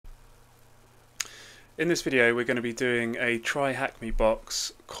In this video we're going to be doing a TryHackMe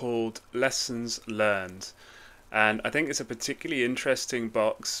box called Lessons Learned, and I think it's a particularly interesting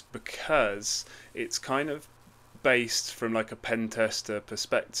box because it's kind of based from like a pen tester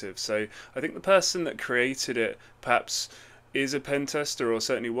perspective. So I think the person that created it perhaps is a pen tester, or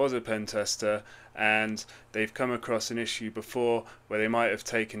certainly was a pen tester, and they've come across an issue before where they might have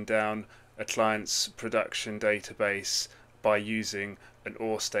taken down a client's production database by using an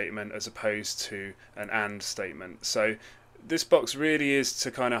or statement as opposed to an and statement. So this box really is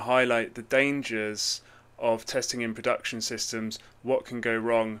to kind of highlight the dangers of testing in production systems, what can go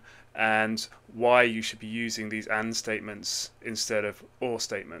wrong, and why you should be using these and statements instead of or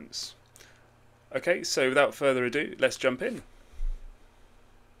statements. Okay, so without further ado, let's jump in.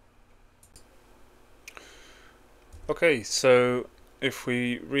 Okay, so if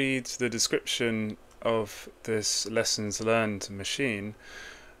we read the description of this lessons learned machine,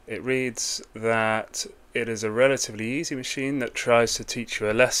 it reads that it is a relatively easy machine that tries to teach you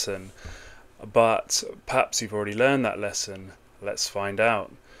a lesson, but perhaps you've already learned that lesson. Let's find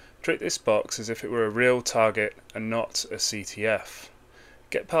out. Treat this box as if it were a real target and not a CTF.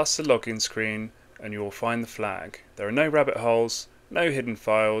 Get past the login screen and you will find the flag. There are no rabbit holes, no hidden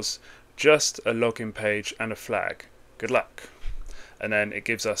files, just a login page and a flag. Good luck. And then it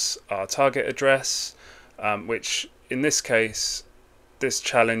gives us our target address, which in this case, this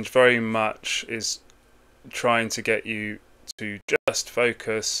challenge very much is trying to get you to just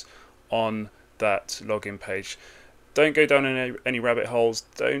focus on that login page. Don't go down any rabbit holes,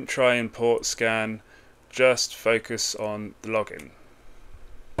 don't try and port scan, just focus on the login.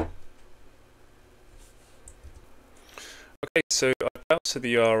 Okay, so I've got to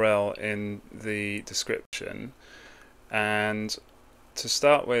the URL in the description, and to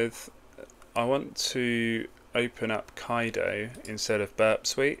start with, I want to open up Kaido instead of Burp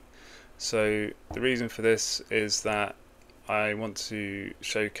Suite. So the reason for this is that I want to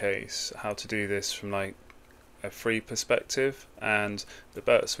showcase how to do this from like a free perspective, and the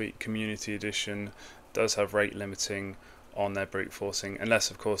Burp Suite Community Edition does have rate limiting on their brute forcing,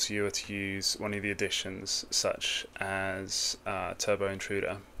 unless of course you were to use one of the editions such as Turbo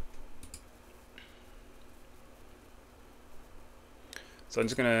Intruder. So I'm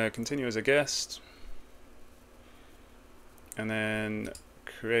just going to continue as a guest and then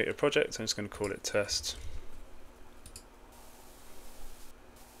create a project. I'm just going to call it test.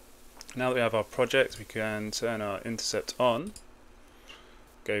 Now that we have our project, we can turn our intercept on,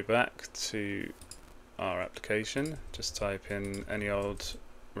 go back to our application, just type in any old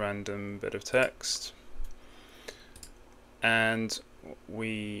random bit of text, and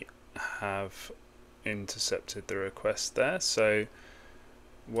we have intercepted the request there. So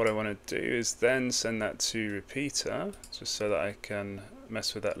what I want to do is then send that to repeater, just so that I can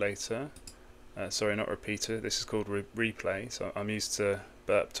mess with that later. Sorry, not repeater, this is called replay, so I'm used to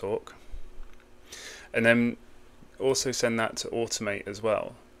burp talk. And then also send that to automate as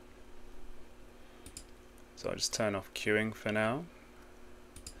well. So I'll just turn off queuing for now.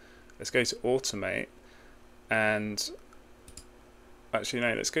 Let's go to automate, and actually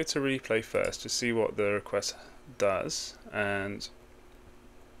no, let's go to replay first to see what the request does, and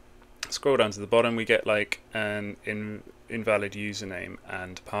scroll down to the bottom, we get like an invalid username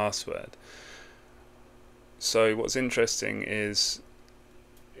and password. So what's interesting is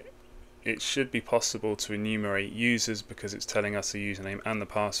it should be possible to enumerate users because it's telling us the username and the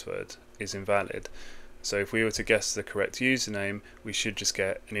password is invalid. So if we were to guess the correct username, we should just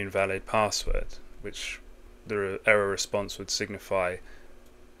get an invalid password, which the error response would signify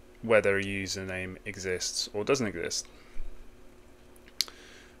whether a username exists or doesn't exist.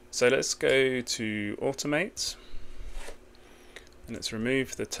 So let's go to automate, and let's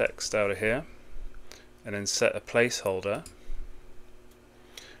remove the text out of here and then set a placeholder.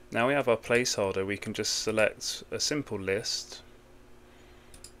 Now we have our placeholder, we can just select a simple list,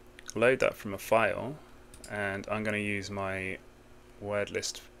 load that from a file, and I'm going to use my word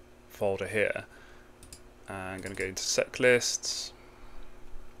list folder here. I'm going to go into sec lists,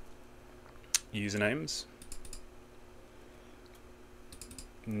 usernames,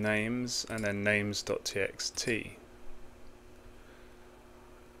 names, and then names.txt,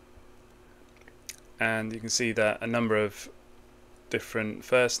 and you can see that a number of different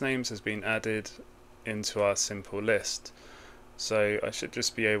first names has been added into our simple list. So I should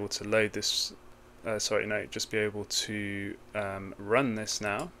just be able to load this, just be able to run this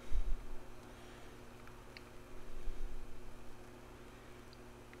now.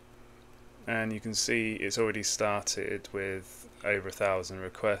 And you can see it's already started with over 1,000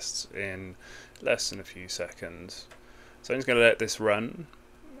 requests in less than a few seconds. So I'm just going to let this run,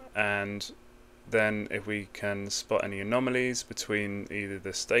 and then if we can spot any anomalies between either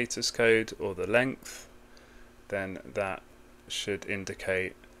the status code or the length, then that should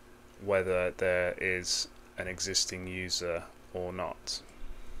indicate whether there is an existing user or not.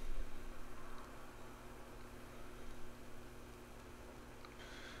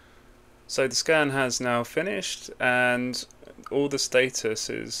 So the scan has now finished and all the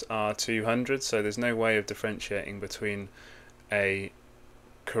statuses are 200, so there's no way of differentiating between a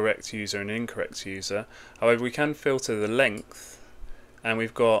correct user and incorrect user. However, we can filter the length, and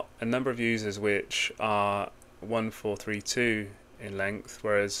we've got a number of users which are 1432 in length,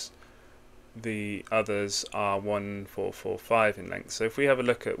 whereas the others are 1445 in length. So if we have a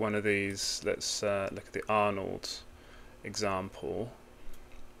look at one of these, let's look at the Arnold example.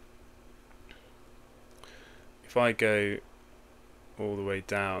 If I go all the way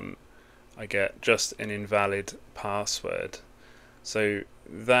down, I get just an invalid password. So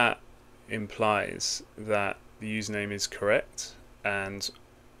that implies that the username is correct, and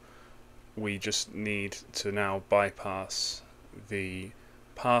we just need to now bypass the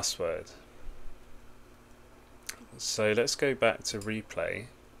password. So let's go back to replay,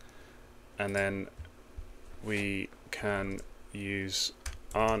 and then we can use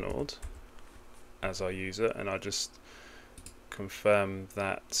Arnold as our user, and I'll just confirm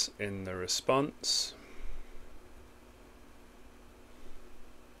that in the response.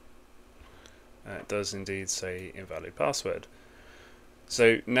 It does indeed say invalid password.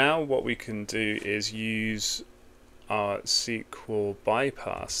 So now what we can do is use our SQL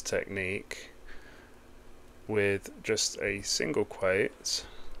bypass technique with just a single quote,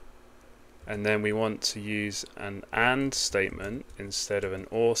 and then we want to use an AND statement instead of an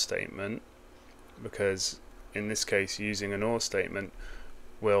OR statement, because in this case using an OR statement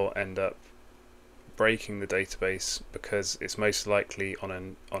will end up breaking the database, because it's most likely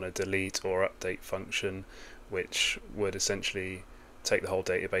on a delete or update function, which would essentially take the whole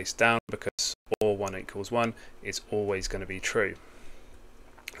database down, because OR 1 equals 1 is always going to be true.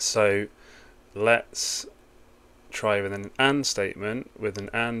 So let's try with an AND statement with an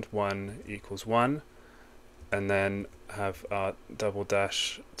AND 1 equals 1, and then have our double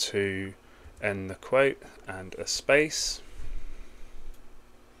dash to end the quote and a space.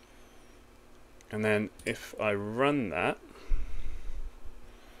 And then if I run that,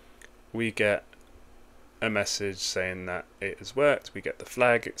 we get a message saying that it has worked, we get the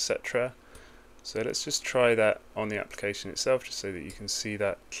flag, etc. So let's just try that on the application itself, just so that you can see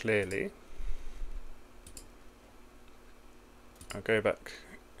that clearly. I'll go back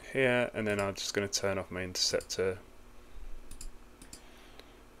here, and then I'm just going to turn off my interceptor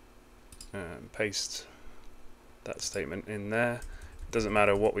and paste that statement in there. It doesn't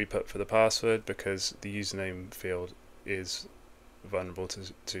matter what we put for the password, because the username field is vulnerable to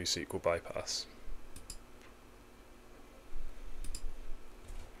SQL bypass.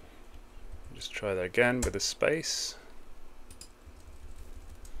 Just try that again with a space,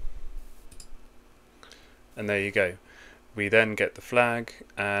 and there you go. We then get the flag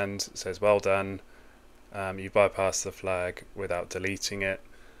and it says well done, you bypassed the flag without deleting it,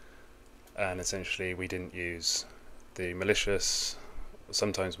 and essentially we didn't use the malicious,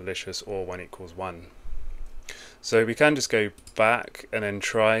 sometimes malicious, OR 1 equals 1. So we can just go back and then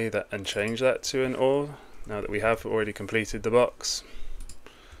try that and change that to an OR, now that we have already completed the box,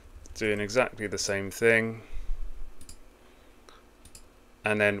 doing exactly the same thing,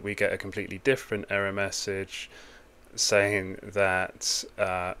 and then we get a completely different error message saying that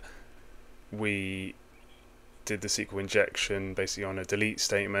we did the SQL injection basically on a delete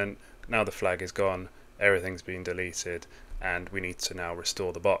statement. Now the flag is gone, everything's been deleted, and we need to now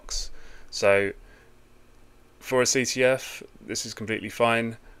restore the box. So for a CTF, this is completely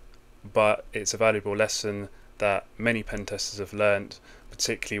fine, but it's a valuable lesson that many pen testers have learned,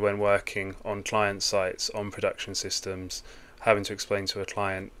 particularly when working on client sites, on production systems. Having to explain to a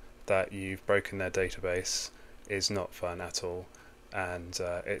client that you've broken their database is not fun at all, and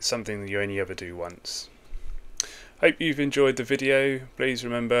it's something that you only ever do once. Hope you've enjoyed the video. Please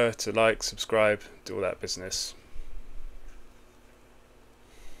remember to like, subscribe, do all that business.